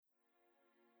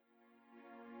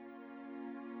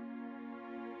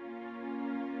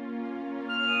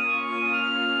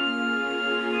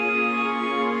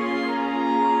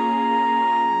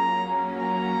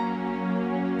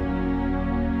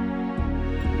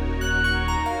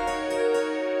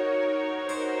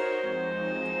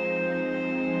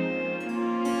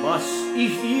Was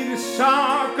ich dir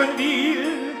sagen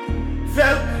will,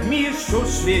 fällt mir so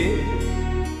schwer.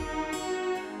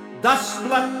 Das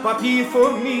Blatt Papier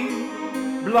vor mir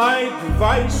bleibt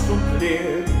weiß und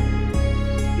leer.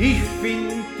 Ich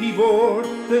find die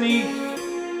Worte nicht,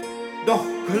 doch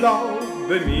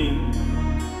glaube mir,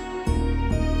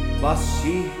 was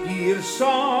ich dir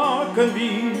sagen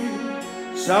will,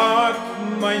 sagt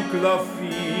mein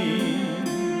Klavier.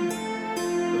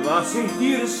 Was ich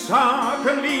dir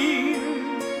sagen will,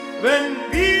 wenn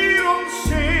wir uns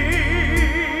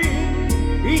sehen,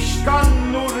 ich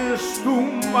kann nur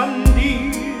stumm an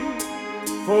dir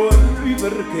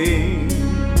vorübergehen.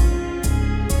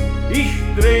 Ich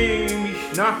dreh mich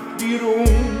nach dir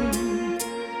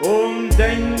und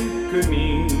denke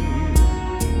mir,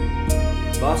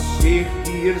 was ich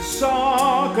dir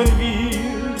sagen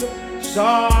will,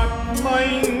 sagt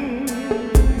mein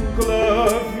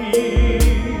Klavier.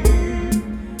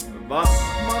 Was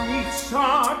man nicht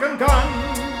sagen kann,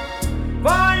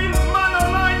 weil man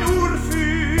allein nur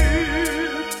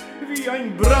fühlt, wie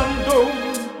ein Brandung,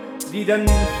 die den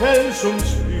Felsen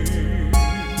spürt,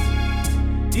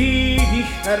 die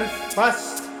dich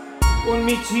erfasst und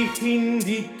mit sich in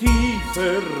die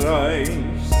Tiefe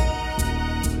reißt.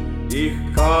 Ich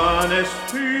kann es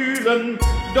fühlen,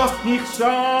 doch nicht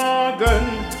sagen,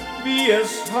 wie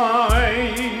es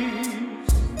heißt.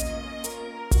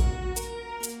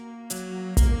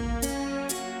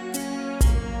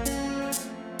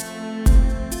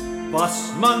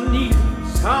 Was man nicht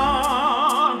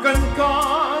sagen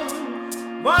kann,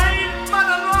 weil man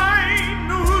allein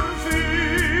nur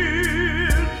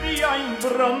fühlt, wie ein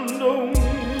Brandung,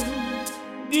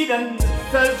 die den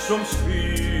Fels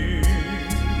umspült,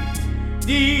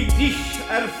 die dich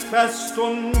erfasst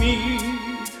und mich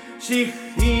sich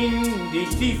in die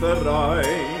Tiefe reißt.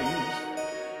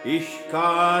 Ich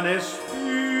kann es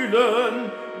fühlen,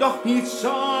 doch nicht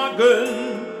sagen,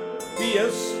 wie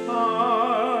es heißt.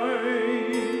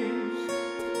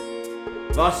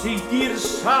 Was ich dir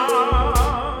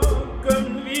sagen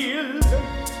will,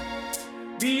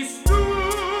 bist du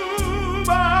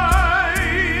bei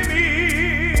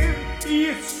mir.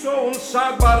 Ist so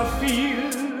unsagbar viel,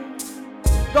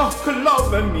 doch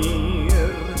glaube mir,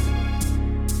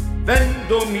 wenn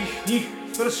du mich nicht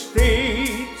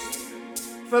verstehst,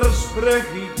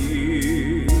 verspreche ich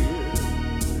dir,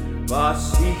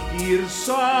 was ich dir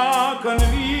sagen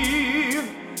will,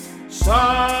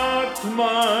 sagt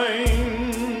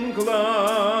mein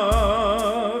Klavier.